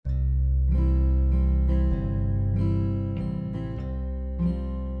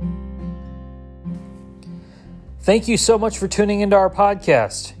Thank you so much for tuning into our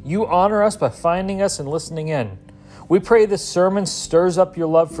podcast. You honor us by finding us and listening in. We pray this sermon stirs up your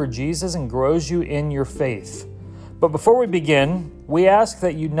love for Jesus and grows you in your faith. But before we begin, we ask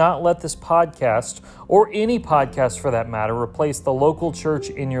that you not let this podcast, or any podcast for that matter, replace the local church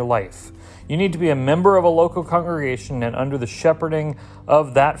in your life. You need to be a member of a local congregation and under the shepherding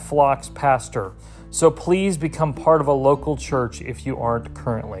of that flock's pastor. So please become part of a local church if you aren't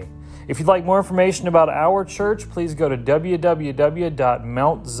currently. If you'd like more information about our church, please go to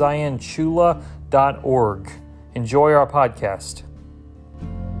www.mountzionchula.org. Enjoy our podcast.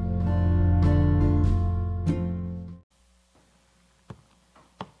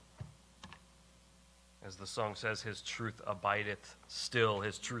 As the song says, His truth abideth still.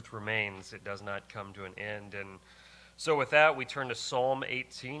 His truth remains. It does not come to an end. And so with that, we turn to Psalm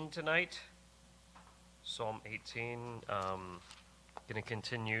 18 tonight. Psalm 18. Going to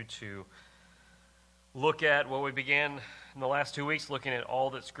continue to look at what we began in the last 2 weeks, looking at all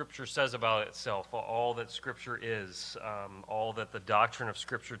that Scripture says about itself, all that Scripture is, all that the doctrine of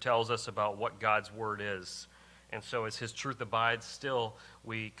Scripture tells us about what God's Word is. And so as His truth abides still,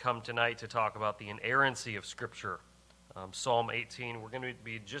 we come tonight to talk about the inerrancy of Scripture. Psalm 18, we're going to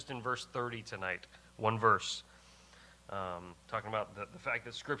be just in verse 30 tonight, one verse. Talking about the fact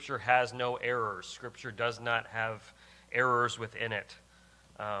that Scripture has no errors. Scripture does not have errors within it.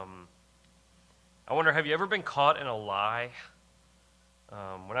 I wonder, have you ever been caught in a lie?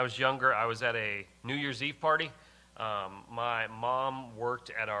 When I was younger, I was at a New Year's Eve party. My mom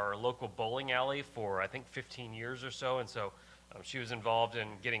worked at our local bowling alley for, I think, 15 years or so, and so she was involved in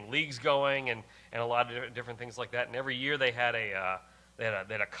getting leagues going and a lot of different things like that. And every year they had a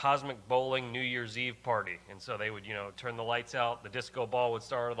cosmic bowling New Year's Eve party, and so they would, turn the lights out, the disco ball would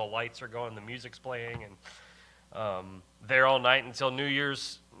start, the lights are going, the music's playing, and there all night until New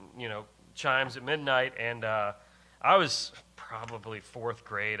Year's, chimes at midnight. And I was probably fourth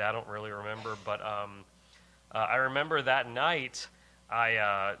grade. I don't really remember, but I remember that night,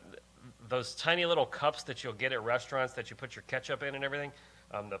 those tiny little cups that you'll get at restaurants that you put your ketchup in and everything,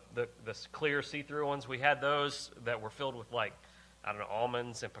 the clear see-through ones, we had those that were filled with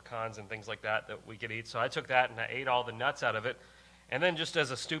almonds and pecans and things like that we could eat. So I took that and I ate all the nuts out of it. And then just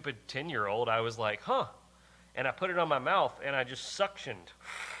as a stupid 10-year-old, I was like, huh. And I put it on my mouth, and I just suctioned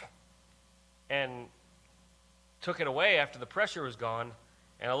and took it away after the pressure was gone.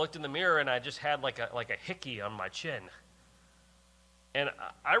 And I looked in the mirror, and I just had like a hickey on my chin. And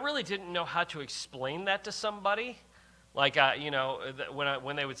I really didn't know how to explain that to somebody. When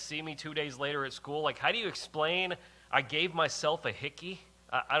they would see me 2 days later at school, how do you explain I gave myself a hickey?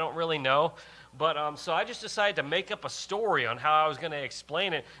 I don't really know. But so I just decided to make up a story on how I was going to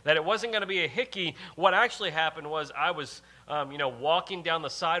explain it, that it wasn't going to be a hickey. What actually happened was I was, walking down the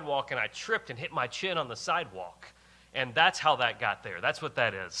sidewalk, and I tripped and hit my chin on the sidewalk. And that's how that got there. That's what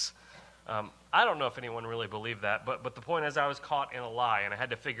that is. I don't know if anyone really believed that, but the point is I was caught in a lie, and I had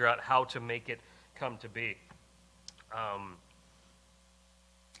to figure out how to make it come to be.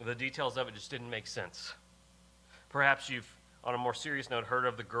 The details of it just didn't make sense. Perhaps you've, on a more serious note, heard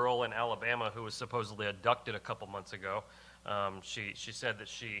of the girl in Alabama who was supposedly abducted a couple months ago. She said that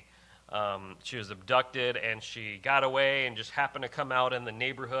she was abducted and she got away and just happened to come out in the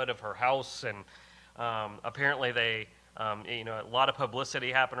neighborhood of her house. And apparently they, a lot of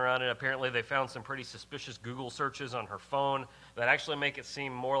publicity happened around it. Apparently they found some pretty suspicious Google searches on her phone that actually make it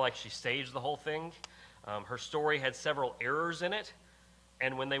seem more like she staged the whole thing. Her story had several errors in it.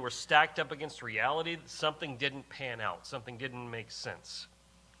 And when they were stacked up against reality, something didn't pan out. Something didn't make sense.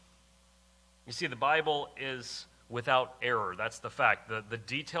 You see, the Bible is without error. That's the fact. The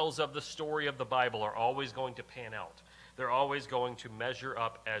details of the story of the Bible are always going to pan out. They're always going to measure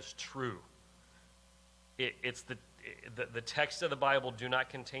up as true. It's the text of the Bible do not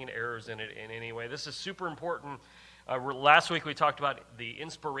contain errors in it in any way. This is super important. Last week we talked about the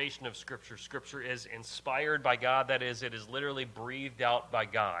inspiration of Scripture. Scripture is inspired by God. That is, it is literally breathed out by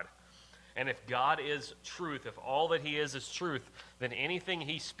God. And if God is truth, if all that He is truth, then anything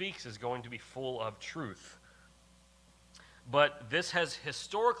He speaks is going to be full of truth. But this has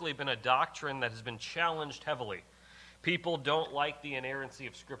historically been a doctrine that has been challenged heavily. People don't like the inerrancy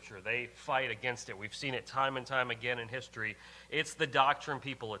of Scripture. They fight against it. We've seen it time and time again in history. It's the doctrine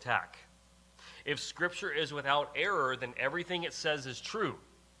people attack. If Scripture is without error, then everything it says is true.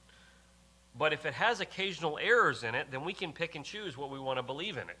 But if it has occasional errors in it, then we can pick and choose what we want to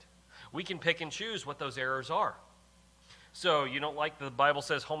believe in it. We can pick and choose what those errors are. So you don't like the Bible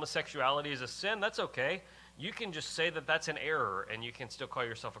says homosexuality is a sin? That's okay. You can just say that that's an error, and you can still call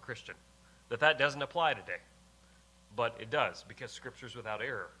yourself a Christian. That doesn't apply today. But it does, because Scripture's without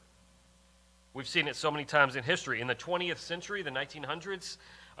error. We've seen it so many times in history. In the 20th century, the 1900s,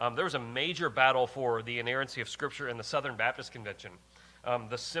 there was a major battle for the inerrancy of Scripture in the Southern Baptist Convention.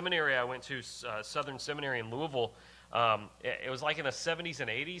 The seminary I went to, Southern Seminary in Louisville, it was like in the 70s and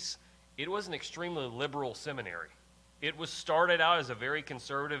 80s. It was an extremely liberal seminary. It was started out as a very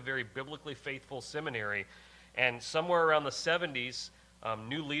conservative, very biblically faithful seminary, and somewhere around the 70s,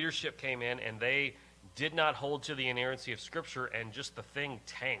 new leadership came in, and they did not hold to the inerrancy of Scripture, and just the thing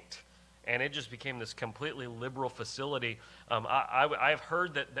tanked. And it just became this completely liberal facility. I've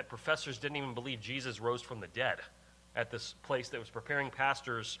heard that professors didn't even believe Jesus rose from the dead at this place that was preparing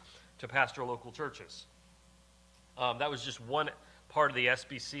pastors to pastor local churches. That was just one part of the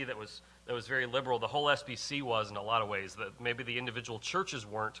SBC that was very liberal. The whole SBC was in a lot of ways. Maybe the individual churches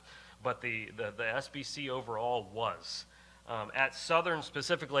weren't, but the SBC overall was. At Southern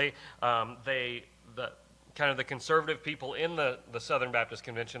specifically, the conservative people in the Southern Baptist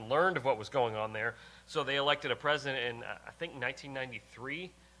Convention learned of what was going on there, so they elected a president in, I think,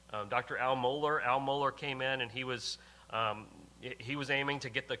 1993. Dr. Al Mohler. Al Mohler came in, and he was aiming to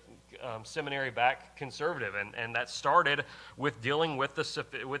get the seminary back conservative, and that started with dealing with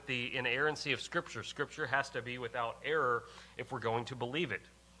the inerrancy of Scripture. Scripture has to be without error if we're going to believe it.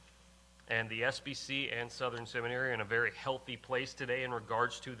 And the SBC and Southern Seminary are in a very healthy place today in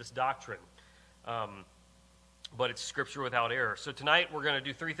regards to this doctrine. But it's Scripture without error. So tonight we're going to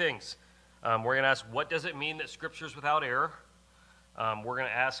do three things. We're going to ask, what does it mean that Scripture is without error? We're going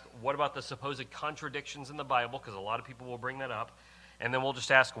to ask, what about the supposed contradictions in the Bible? Because a lot of people will bring that up. And then we'll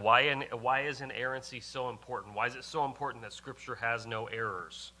just ask, why is inerrancy so important? Why is it so important that Scripture has no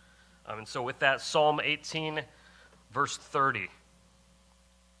errors? And so with that, Psalm 18, verse 30.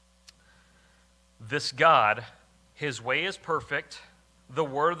 This God, his way is perfect. The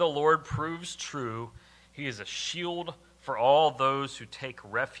word of the Lord proves true. He is a shield for all those who take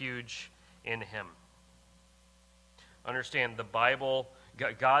refuge in him. Understand, the Bible,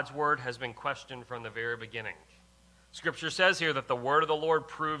 God's word has been questioned from the very beginning. Scripture says here that the word of the Lord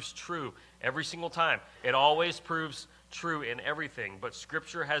proves true every single time. It always proves true in everything, but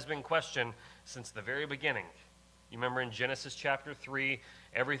Scripture has been questioned since the very beginning. You remember in Genesis chapter 3,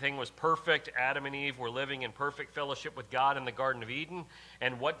 everything was perfect. Adam and Eve were living in perfect fellowship with God in the Garden of Eden.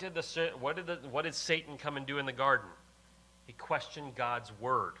 And what did Satan come and do in the garden? He questioned God's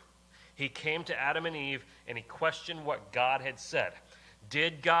word. He came to Adam and Eve and he questioned what God had said.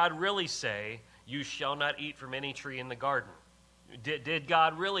 Did God really say, "You shall not eat from any tree in the garden"? Did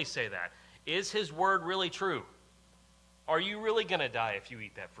God really say that? Is his word really true? Are you really going to die if you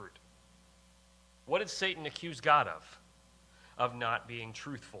eat that fruit? What did Satan accuse God of? Of not being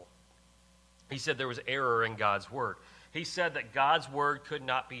truthful. He said there was error in God's word. He said that God's word could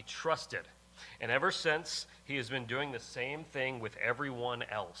not be trusted. And ever since, he has been doing the same thing with everyone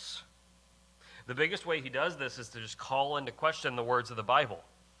else. The biggest way he does this is to just call into question the words of the Bible.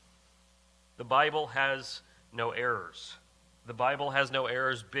 The Bible has no errors. The Bible has no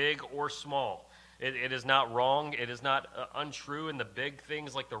errors, big or small. It is not wrong. It is not untrue in the big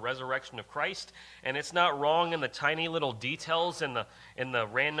things like the resurrection of Christ, and it's not wrong in the tiny little details in the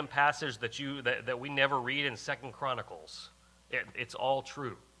random passage that we never read in 2 Chronicles. It's all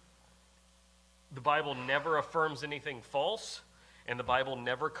true. The Bible never affirms anything false, and the Bible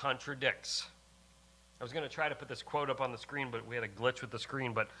never contradicts. I was going to try to put this quote up on the screen, but we had a glitch with the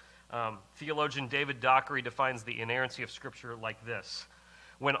screen. But theologian David Dockery defines the inerrancy of Scripture like this.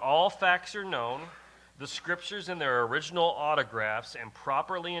 When all facts are known, the Scriptures in their original autographs and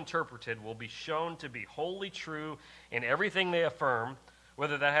properly interpreted will be shown to be wholly true in everything they affirm,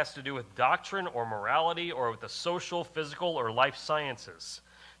 whether that has to do with doctrine or morality or with the social, physical, or life sciences.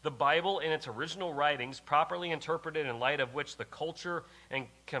 The Bible in its original writings, properly interpreted in light of which the culture and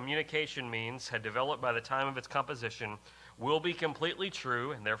communication means had developed by the time of its composition, will be completely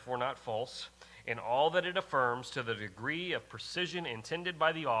true and therefore not false in all that it affirms to the degree of precision intended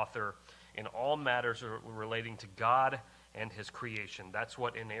by the author in all matters relating to God and his creation. That's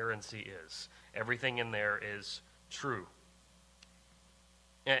what inerrancy is. Everything in there is true.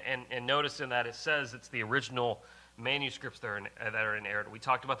 And notice in that it says it's the original manuscripts that are inerrant. We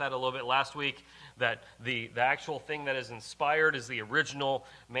talked about that a little bit last week, that the actual thing that is inspired is the original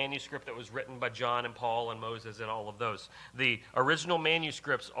manuscript that was written by John and Paul and Moses and all of those. The original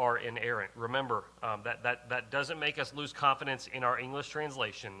manuscripts are inerrant. Remember, that doesn't make us lose confidence in our English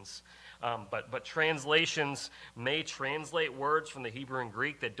translations, but translations may translate words from the Hebrew and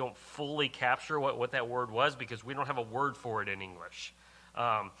Greek that don't fully capture what that word was, because we don't have a word for it in English.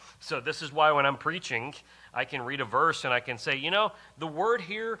 So this is why when I'm preaching, I can read a verse and I can say, the word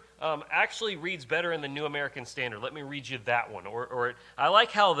here actually reads better in the New American Standard. Let me read you that one. Or I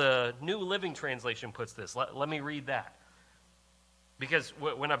like how the New Living Translation puts this. Let me read that. Because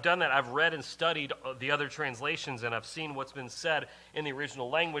when I've done that, I've read and studied the other translations, and I've seen what's been said in the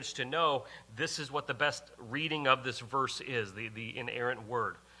original language to know this is what the best reading of this verse is, the inerrant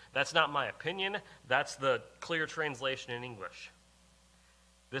word. That's not my opinion. That's the clear translation in English.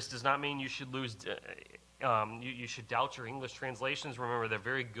 This does not mean you should you should doubt your English translations. Remember, they're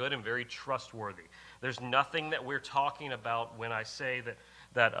very good and very trustworthy. There's nothing that we're talking about when I say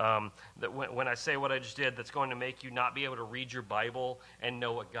when I say what I just did that's going to make you not be able to read your Bible and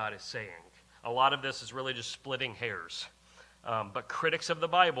know what God is saying. A lot of this is really just splitting hairs. But critics of the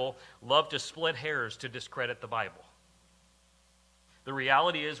Bible love to split hairs to discredit the Bible. The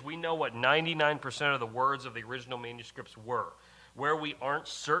reality is we know what 99% of the words of the original manuscripts were. Where we aren't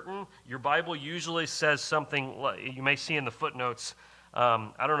certain, your Bible usually says something, you may see in the footnotes.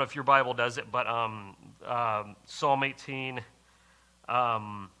 I don't know if your Bible does it, but Psalm 18,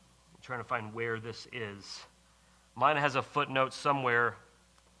 I'm trying to find where this is. Mine has a footnote somewhere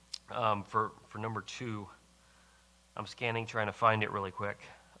for number 2. I'm scanning, trying to find it really quick.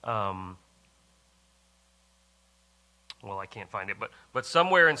 Well, I can't find it, but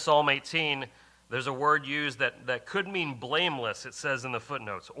somewhere in Psalm 18, there's a word used that could mean blameless, it says in the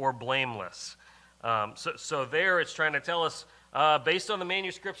footnotes, or blameless. So there it's trying to tell us, based on the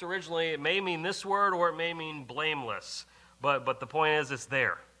manuscripts originally, it may mean this word or it may mean blameless. But the point is it's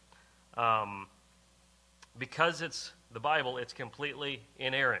there. Because it's the Bible, it's completely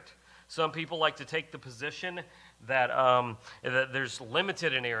inerrant. Some people like to take the position that there's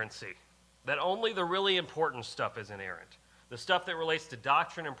limited inerrancy, that only the really important stuff is inerrant. The stuff that relates to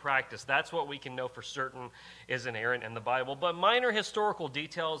doctrine and practice, that's what we can know for certain is inerrant in the Bible. But minor historical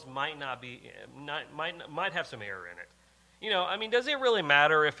details might have some error in it. Does it really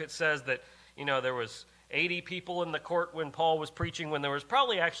matter if it says that, there was 80 people in the court when Paul was preaching when there was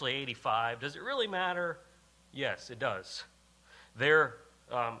probably actually 85? Does it really matter? Yes, it does.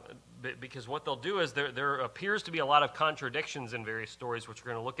 Because what they'll do is there appears to be a lot of contradictions in various stories, which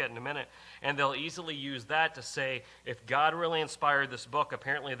we're going to look at in a minute, and they'll easily use that to say, if God really inspired this book,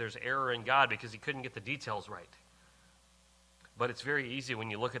 apparently there's error in God because he couldn't get the details right. But it's very easy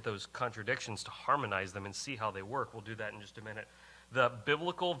when you look at those contradictions to harmonize them and see how they work. We'll do that in just a minute. The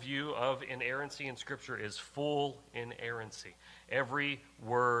biblical view of inerrancy in Scripture is full inerrancy. Every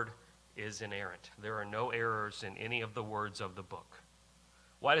word is inerrant. There are no errors in any of the words of the book.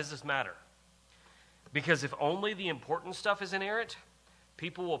 Why does this matter? Because if only the important stuff is inerrant,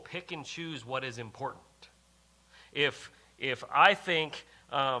 people will pick and choose what is important. If I think,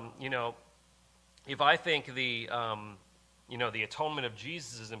 if I think the atonement of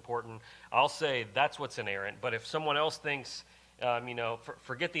Jesus is important, I'll say that's what's inerrant. But if someone else thinks,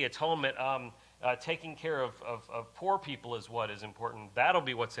 forget the atonement, taking care of poor people is what is important, that'll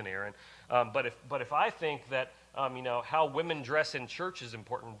be what's inerrant. But if I think that how women dress in church is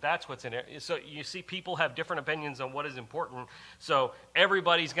important, that's what's in it. So you see, people have different opinions on what is important, so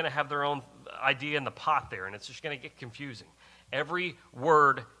everybody's going to have their own idea in the pot there, and it's just going to get confusing. Every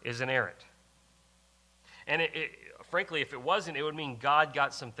word is inerrant. And frankly, if it wasn't, it would mean God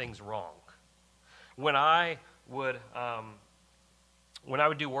got some things wrong. When I would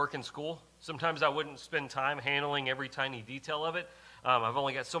do work in school, sometimes I wouldn't spend time handling every tiny detail of it. I've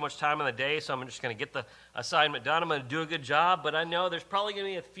only got so much time in the day, so I'm just going to get the assignment done. I'm going to do a good job, but I know there's probably going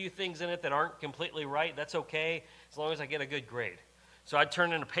to be a few things in it that aren't completely right. That's okay, as long as I get a good grade. So I'd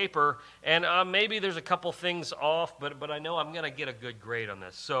turn in a paper, and maybe there's a couple things off, but I know I'm going to get a good grade on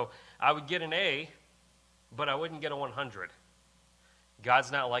this. So I would get an A, but I wouldn't get a 100.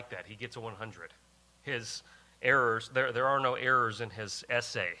 God's not like that. He gets a 100. His errors, there are no errors in his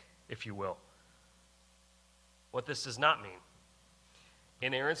essay, if you will. What this does not mean.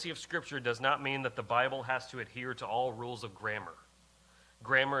 Inerrancy of Scripture does not mean that the Bible has to adhere to all rules of grammar.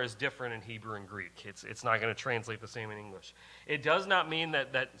 Grammar is different in Hebrew and Greek. It's not going to translate the same in English. It does not mean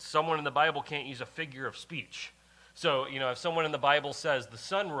that someone in the Bible can't use a figure of speech. So, if someone in the Bible says the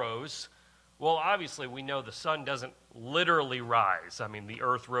sun rose, well, obviously we know the sun doesn't literally rise. I mean, the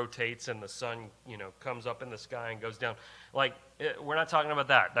earth rotates and the sun, comes up in the sky and goes down. We're not talking about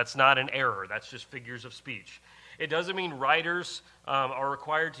that. That's not an error. That's just figures of speech. It doesn't mean writers are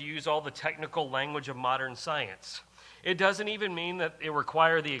required to use all the technical language of modern science. It doesn't even mean that it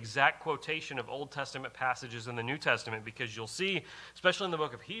requires the exact quotation of Old Testament passages in the New Testament, because you'll see, especially in the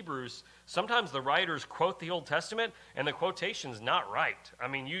book of Hebrews, sometimes the writers quote the Old Testament and the quotation's not right. I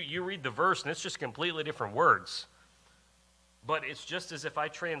mean, you read the verse and it's just completely different words. but it's just as if I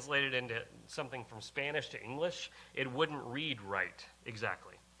translated into something from Spanish to English, it wouldn't read right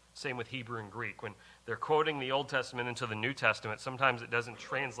exactly. Same with Hebrew and Greek. When they're quoting the Old Testament into the New Testament, sometimes it doesn't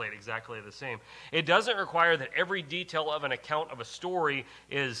translate exactly the same. It doesn't require that every detail of an account of a story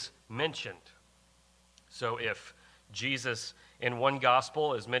is mentioned. So if Jesus in one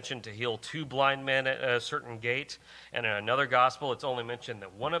gospel is mentioned to heal 2 blind men at a certain gate, and in another gospel it's only mentioned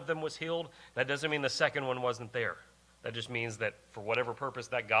that one of them was healed, that doesn't mean the second one wasn't there. That just means that for whatever purpose,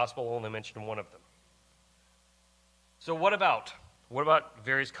 that gospel only mentioned one of them. So what about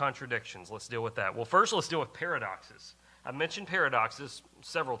various contradictions? Let's deal with that. Well, first let's deal with paradoxes. I've mentioned paradoxes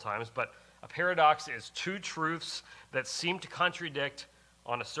several times, but a paradox is 2 truths that seem to contradict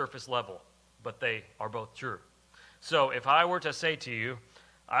on a surface level, but they are both true. So if I were to say to you,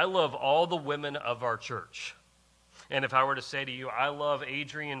 I love all the women of our church, and if I were to say to you, I love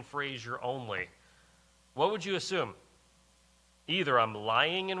Aaron Frasier only, what would you assume? Either I'm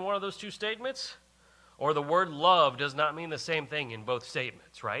lying in one of those 2 statements, or the word love does not mean the same thing in both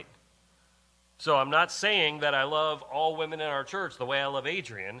statements, right? So I'm not saying that I love all women in our church the way I love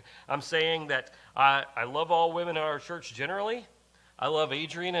Adrian. I'm saying that I love all women in our church generally. I love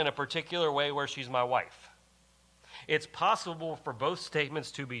Adrian in a particular way where she's my wife. It's possible for both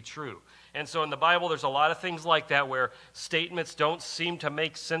statements to be true. And so in the Bible, there's a lot of things like that where statements don't seem to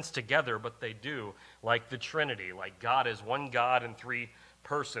make sense together, but they do, like the Trinity, like God is one God in 3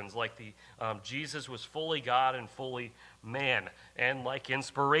 persons, like Jesus was fully God and fully man, and like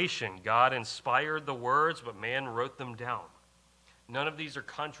inspiration, God inspired the words, but man wrote them down. None of these are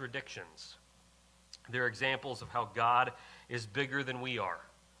contradictions. They're examples of how God is bigger than we are.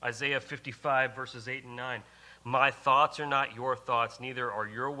 Isaiah 55, verses 8 and 9. My thoughts are not your thoughts, neither are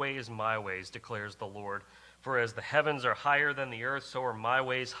your ways my ways, declares the Lord. For as the heavens are higher than the earth, so are my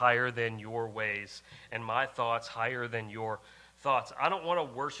ways higher than your ways, and my thoughts higher than your thoughts. I don't want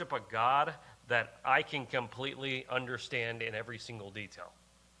to worship a God that I can completely understand in every single detail.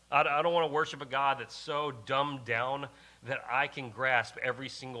 I don't want to worship a God that's so dumbed down that I can grasp every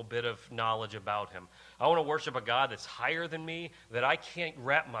single bit of knowledge about him. I want to worship a God that's higher than me that I can't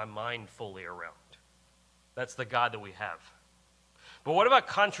wrap my mind fully around. That's the God that we have. But what about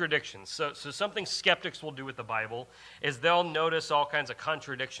contradictions? So something skeptics will do with the Bible is they'll notice all kinds of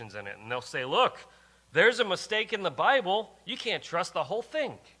contradictions in it. And they'll say, look, there's a mistake in the Bible. You can't trust the whole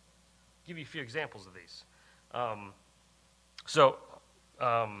thing. I'll give you a few examples of these.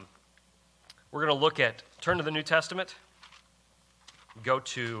 We're going to look at, turn to the New Testament. Go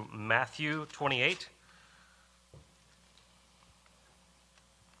to Matthew 28.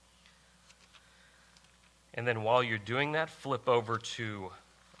 And then while you're doing that, flip over to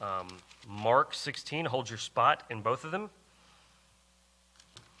Mark 16. Hold your spot in both of them.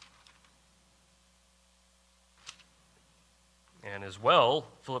 And as well,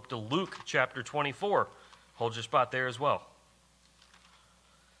 flip to Luke chapter 24. Hold your spot there as well.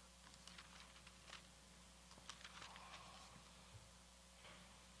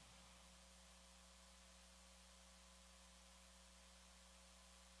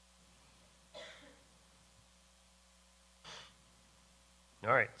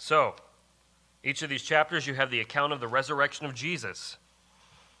 All right, so each of these chapters you have the account of the resurrection of Jesus.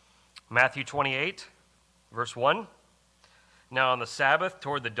 Matthew 28, verse 1. Now on the Sabbath,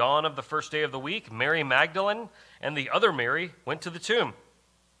 toward the dawn of the first day of the week, Mary Magdalene and the other Mary went to the tomb.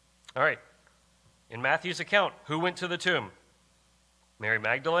 All right, in Matthew's account, who went to the tomb? Mary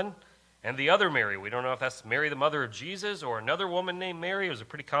Magdalene and the other Mary. We don't know if that's Mary, the mother of Jesus, or another woman named Mary. It was a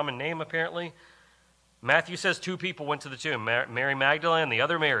pretty common name, apparently. Matthew says 2 people went to the tomb, Mary Magdalene and the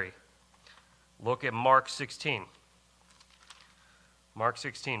other Mary. Look at Mark 16. Mark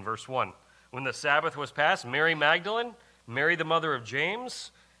 16, verse 1. When the Sabbath was past, Mary Magdalene, Mary the mother of James,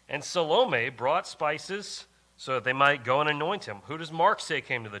 and Salome brought spices so that they might go and anoint him. Who does Mark say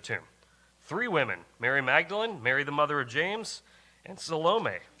came to the tomb? 3 women, Mary Magdalene, Mary the mother of James, and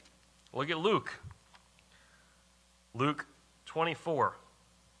Salome. Look at Luke. Luke 24.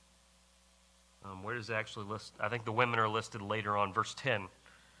 Where does it actually list? I think the women are listed later on, verse 10.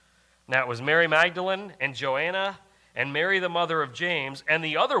 Now it was Mary Magdalene and Joanna and Mary the mother of James and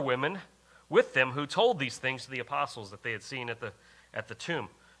the other women with them who told these things to the apostles that they had seen at the tomb.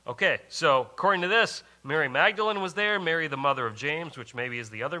 Okay, so according to this, Mary Magdalene was there, Mary the mother of James, which maybe is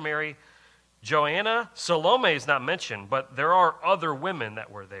the other Mary. Joanna, Salome is not mentioned, but there are other women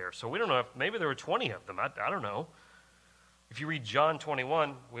that were there. So we don't know if maybe there were 20 of them. I don't know. If you read John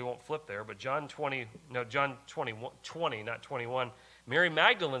 21, we won't flip there, but John 20, not 21, Mary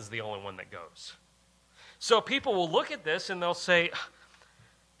Magdalene's the only one that goes. So people will look at this and they'll say,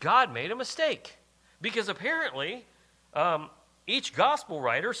 God made a mistake. Because apparently, each gospel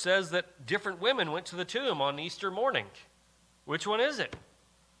writer says that different women went to the tomb on Easter morning. Which one is it?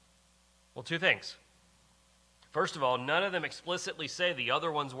 Well, two things. First of all, none of them explicitly say the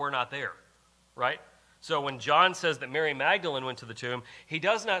other ones were not there, right? So when John says that Mary Magdalene went to the tomb, he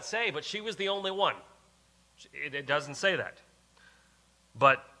does not say, but she was the only one. It doesn't say that.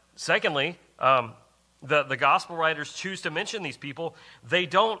 But secondly, the gospel writers choose to mention these people. They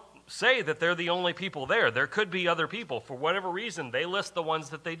don't say that they're the only people there. There could be other people. For whatever reason, they list the ones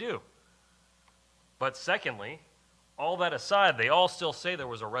that they do. But secondly, all that aside, they all still say there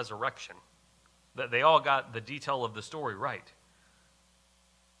was a resurrection. That they all got the detail of the story right.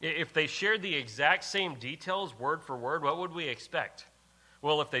 If they shared the exact same details, word for word, what would we expect?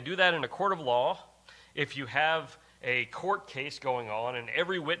 Well, if they do that in a court of law, if you have a court case going on and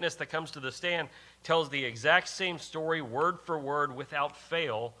every witness that comes to the stand tells the exact same story, word for word, without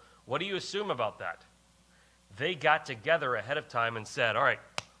fail, what do you assume about that? They got together ahead of time and said, all right,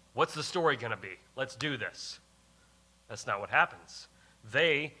 what's the story going to be? Let's do this. That's not what happens.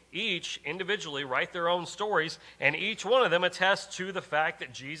 They each individually write their own stories, and each one of them attests to the fact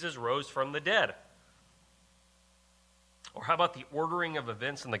that Jesus rose from the dead. Or how about the ordering of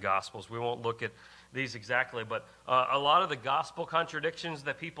events in the Gospels? We won't look at these exactly, but a lot of the gospel contradictions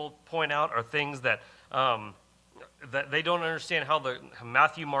that people point out are things that they don't understand how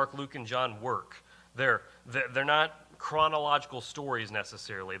Matthew, Mark, Luke, and John work. They're not chronological stories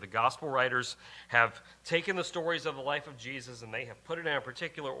necessarily. The gospel writers have taken the stories of the life of Jesus and they have put it in a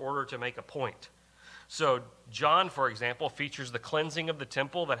particular order to make a point. So John, for example, features the cleansing of the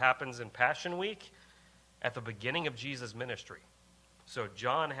temple that happens in Passion Week at the beginning of Jesus' ministry. So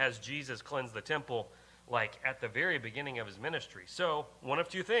John has Jesus cleanse the temple like at the very beginning of his ministry. So one of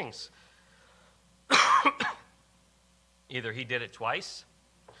two things. Either he did it twice,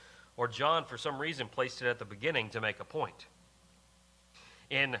 or John, for some reason, placed it at the beginning to make a point.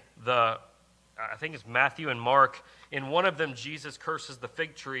 In I think it's Matthew and Mark, in one of them, Jesus curses the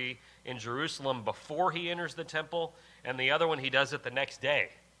fig tree in Jerusalem before he enters the temple, and the other one, he does it the next day.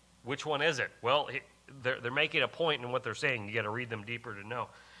 Which one is it? Well, they're making a point in what they're saying. You got to read them deeper to know.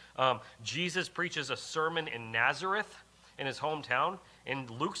 Jesus preaches a sermon in Nazareth, in his hometown. In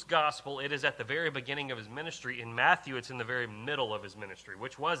Luke's gospel, it is at the very beginning of his ministry. In Matthew, it's in the very middle of his ministry.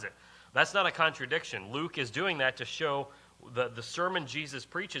 Which was it? That's not a contradiction. Luke is doing that to show the sermon Jesus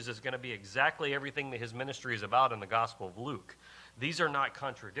preaches is going to be exactly everything that his ministry is about in the Gospel of Luke. These are not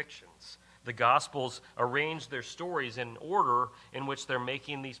contradictions. The Gospels arrange their stories in order in which they're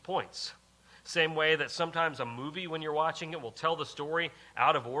making these points. Same way that sometimes a movie, when you're watching it, will tell the story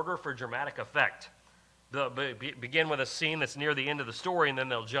out of order for dramatic effect. They'll begin with a scene that's near the end of the story, and then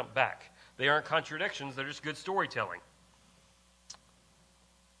they'll jump back. They aren't contradictions. They're just good storytelling.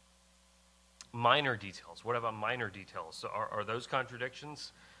 Minor details. What about minor details? So are those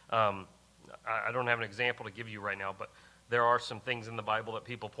contradictions? I don't have an example to give you right now, but there are some things in the Bible that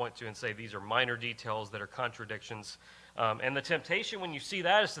people point to and say these are minor details that are contradictions. And the temptation when you see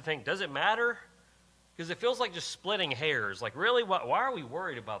that is to think, does it matter? Because it feels like just splitting hairs. Like, really, why are we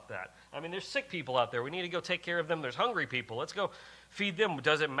worried about that? I mean, there's sick people out there. We need to go take care of them. There's hungry people. Let's go feed them.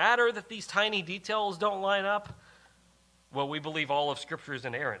 Does it matter that these tiny details don't line up? Well, we believe all of Scripture is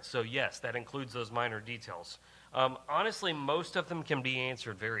inerrant. So, yes, that includes those minor details. Honestly, most of them can be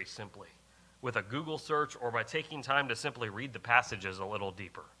answered very simply with a Google search or by taking time to simply read the passages a little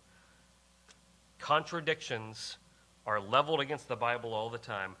deeper. Contradictions are leveled against the Bible all the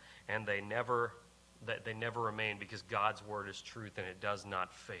time, and they never remain because God's word is truth and it does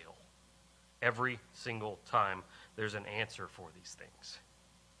not fail. Every single time there's an answer for these things.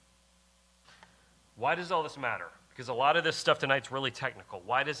 Why does all this matter? Because a lot of this stuff tonight's really technical.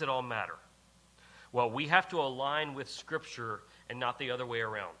 Why does it all matter? Well, we have to align with Scripture and not the other way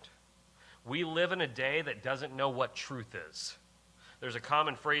around. We live in a day that doesn't know what truth is. There's a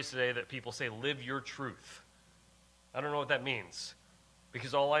common phrase today that people say, live your truth. I don't know what that means.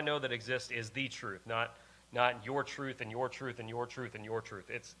 Because all I know that exists is the truth, not your truth and your truth and your truth and your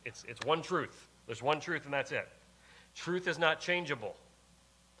truth. It's one truth. There's one truth and that's it. Truth is not changeable.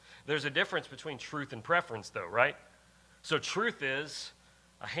 There's a difference between truth and preference though, right? So truth is,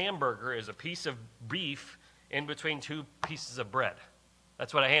 a hamburger is a piece of beef in between two pieces of bread.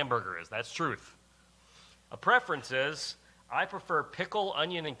 That's what a hamburger is. That's truth. A preference is, I prefer pickle,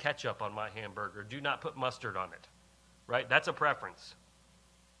 onion, and ketchup on my hamburger. Do not put mustard on it. Right? That's a preference.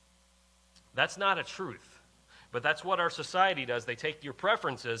 That's not a truth. But that's what our society does. They take your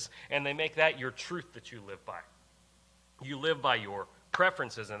preferences and they make that your truth that you live by. You live by your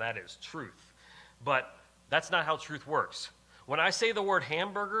preferences, and that is truth. But that's not how truth works. When I say the word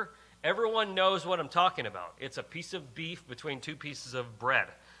hamburger, Everyone knows what I'm talking about. It's a piece of beef between two pieces of bread.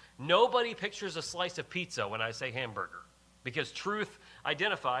 Nobody pictures a slice of pizza when I say hamburger, because truth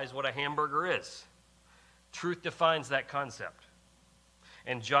identifies what a hamburger is. Truth defines that concept.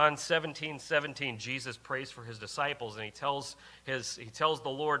 In John 17:17, Jesus prays for his disciples, and he tells the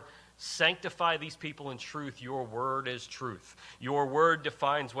Lord, sanctify these people in truth. Your word is truth. Your word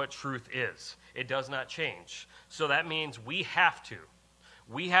defines what truth is. It does not change. So that means we have to.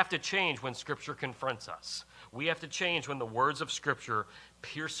 We have to change when Scripture confronts us. We have to change when the words of Scripture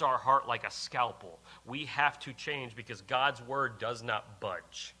pierce our heart like a scalpel. We have to change because God's word does not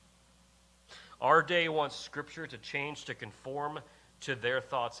budge. Our day wants Scripture to change to conform to their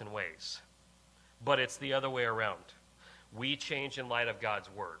thoughts and ways. But it's the other way around. We change in light of God's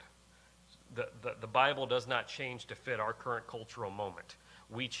word. The Bible does not change to fit our current cultural moment.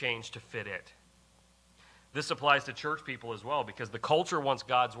 We change to fit it. This applies to church people as well, because the culture wants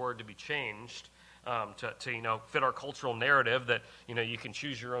God's word to be changed to fit our cultural narrative that you can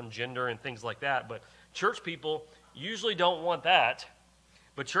choose your own gender and things like that. But church people usually don't want that.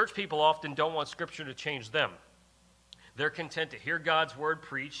 But church people often don't want Scripture to change them. They're content to hear God's word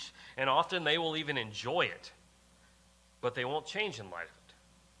preached, and often they will even enjoy it. But they won't change in light of it.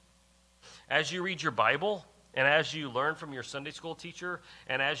 As you read your Bible, and as you learn from your Sunday school teacher,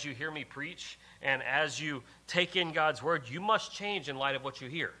 and as you hear me preach, and as you take in God's word, you must change in light of what you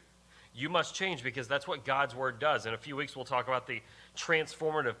hear. You must change because that's what God's word does. In a few weeks, we'll talk about the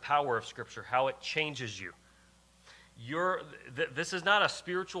transformative power of Scripture, how it changes you. This is not a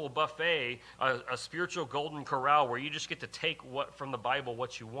spiritual buffet, a spiritual golden corral where you just get to take from the Bible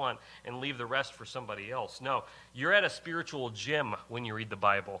what you want and leave the rest for somebody else. No, you're at a spiritual gym when you read the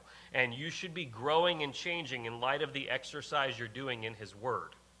Bible, and you should be growing and changing in light of the exercise you're doing in His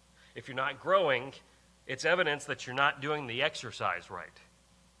Word. If you're not growing, it's evidence that you're not doing the exercise right.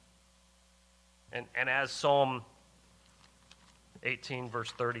 And as Psalm 18,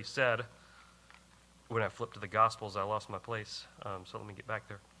 verse 30 said, when I flipped to the Gospels, I lost my place, so let me get back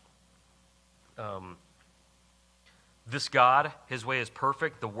there. This God, His way is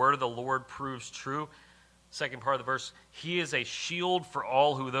perfect. The word of the Lord proves true. Second part of the verse, He is a shield for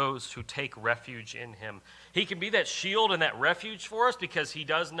all those who take refuge in Him. He can be that shield and that refuge for us because it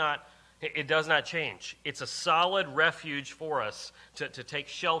does not change. It's a solid refuge for us to take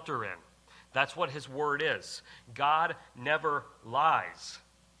shelter in. That's what His word is. God never lies.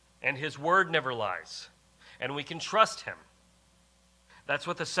 And His word never lies. And we can trust Him. That's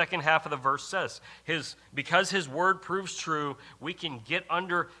what the second half of the verse says. Because His word proves true, we can get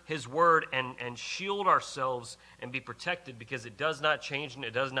under His word and shield ourselves and be protected because it does not change and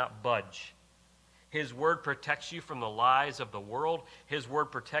it does not budge. His word protects you from the lies of the world. His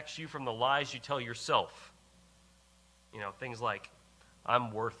word protects you from the lies you tell yourself. Things like,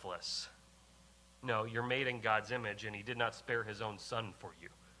 I'm worthless. No, you're made in God's image and He did not spare His own Son for you.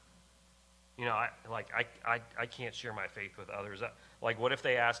 I can't share my faith with others. What if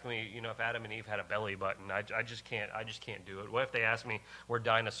they ask me, if Adam and Eve had a belly button? I just can't do it. What if they ask me where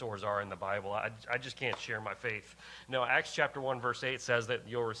dinosaurs are in the Bible? I just can't share my faith. No, Acts chapter 1, verse 8 says that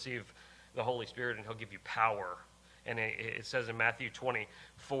you'll receive the Holy Spirit and He'll give you power. And it says in Matthew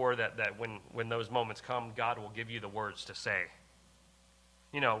 24 that when those moments come, God will give you the words to say.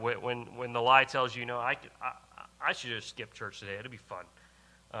 When the lie tells you, I should just skip church today. It'll be fun.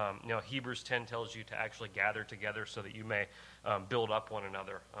 Hebrews 10 tells you to actually gather together so that you may build up one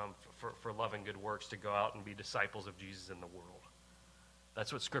another for love and good works to go out and be disciples of Jesus in the world.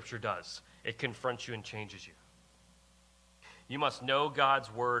 That's what Scripture does. It confronts you and changes you. You must know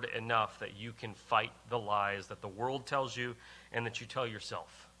God's word enough that you can fight the lies that the world tells you and that you tell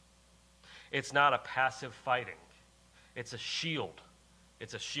yourself. It's not a passive fighting. It's a shield.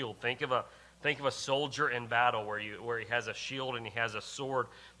 It's a shield. Think of a soldier in battle where he has a shield and he has a sword.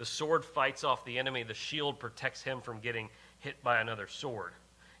 The sword fights off the enemy. The shield protects him from getting hit by another sword.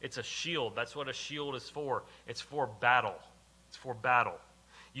 It's a shield. That's what a shield is for. It's for battle. It's for battle.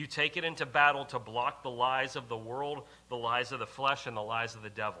 You take it into battle to block the lies of the world, the lies of the flesh, and the lies of the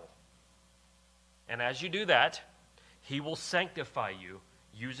devil. And as you do that, He will sanctify you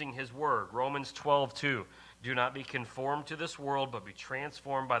using His word. Romans 12:2. Do not be conformed to this world, but be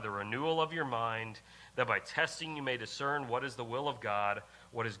transformed by the renewal of your mind, that by testing you may discern what is the will of God,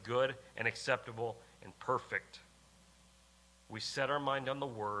 what is good and acceptable and perfect. We set our mind on the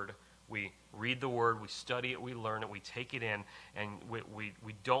Word, we read the Word, we study it, we learn it, we take it in, and we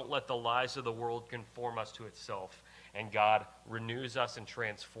don't let the lies of the world conform us to itself. And God renews us and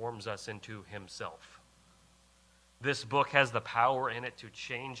transforms us into Himself. This book has the power in it to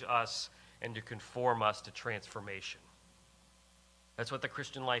change us and to conform us to transformation. That's what the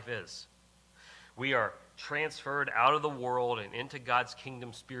Christian life is. We are transferred out of the world and into God's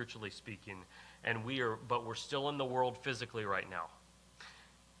kingdom, spiritually speaking, but we're still in the world physically right now.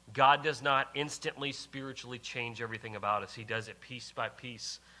 God does not instantly spiritually change everything about us. He does it piece by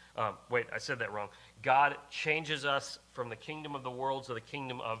piece. Wait, I said that wrong. God changes us from the kingdom of the world to the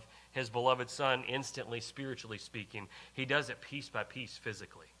kingdom of his beloved Son instantly, spiritually speaking. He does it piece by piece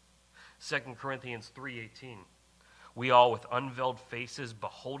physically. 2 Corinthians 3:18. We all, with unveiled faces,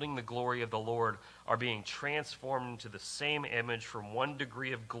 beholding the glory of the Lord, are being transformed into the same image from one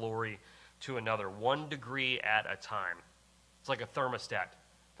degree of glory to another, 1 degree at a time. It's like a thermostat.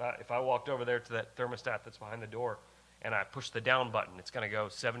 If I walked over there to that thermostat that's behind the door and I push the down button, it's going to go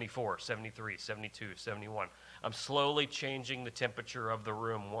 74, 73, 72, 71. I'm slowly changing the temperature of the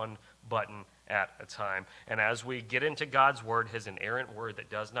room 1 button at a time. And as we get into God's word, his inerrant word that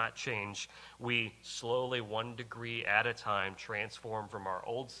does not change, we slowly 1 degree at a time transform from our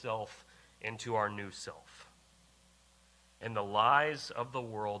old self into our new self. And the lies of the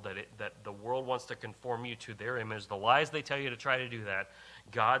world that the world wants to conform you to their image, the lies they tell you to try to do that,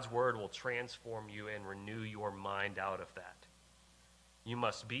 God's word will transform you and renew your mind out of that. You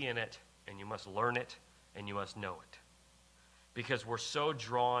must be in it, and you must learn it, and you must know it. Because we're so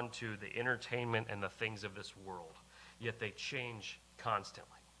drawn to the entertainment and the things of this world, yet they change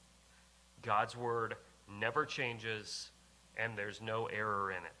constantly. God's word never changes, and there's no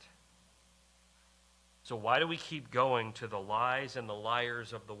error in it. So why do we keep going to the lies and the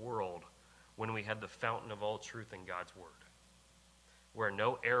liars of the world when we had the fountain of all truth in God's word, where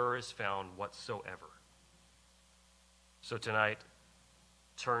no error is found whatsoever? So tonight,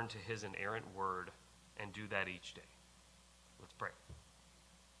 turn to his inerrant word and do that each day. Let's pray.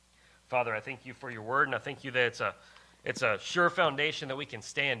 Father, I thank you for your word, and I thank you that it's a sure foundation that we can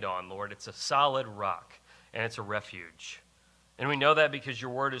stand on, Lord. It's a solid rock, and it's a refuge. And we know that because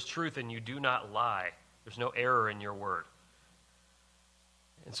your word is truth, and you do not lie. There's no error in your word.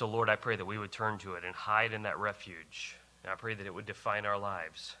 And so, Lord, I pray that we would turn to it and hide in that refuge. And I pray that it would define our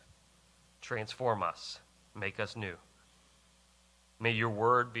lives, transform us, make us new. May your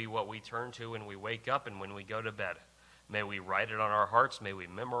word be what we turn to when we wake up and when we go to bed. May we write it on our hearts. May we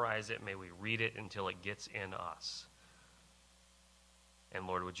memorize it. May we read it until it gets in us. And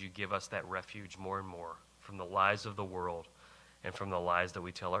Lord, would you give us that refuge more and more from the lies of the world and from the lies that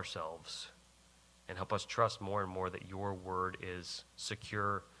we tell ourselves. And help us trust more and more that your word is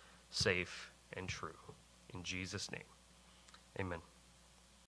secure, safe, and true. In Jesus' name, amen.